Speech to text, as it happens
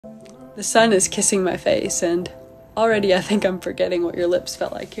The sun is kissing my face, and already I think I'm forgetting what your lips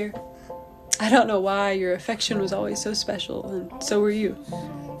felt like here. I don't know why your affection was always so special, and so were you.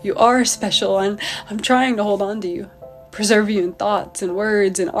 You are special, and I'm trying to hold on to you. Preserve you in thoughts and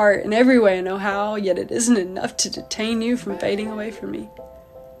words and art in every way I know how, yet it isn't enough to detain you from fading away from me.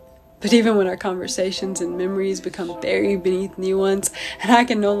 But even when our conversations and memories become buried beneath new ones, and I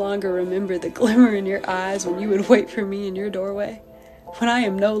can no longer remember the glimmer in your eyes when you would wait for me in your doorway, when I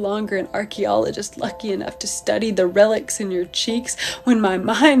am no longer an archaeologist lucky enough to study the relics in your cheeks, when my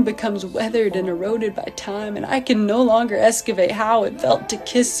mind becomes weathered and eroded by time, and I can no longer excavate how it felt to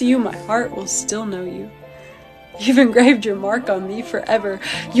kiss you, my heart will still know you. You've engraved your mark on me forever.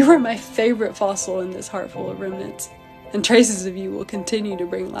 You are my favorite fossil in this heart full of remnants, and traces of you will continue to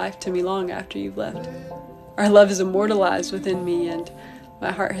bring life to me long after you've left. Our love is immortalized within me, and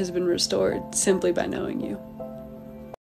my heart has been restored simply by knowing you.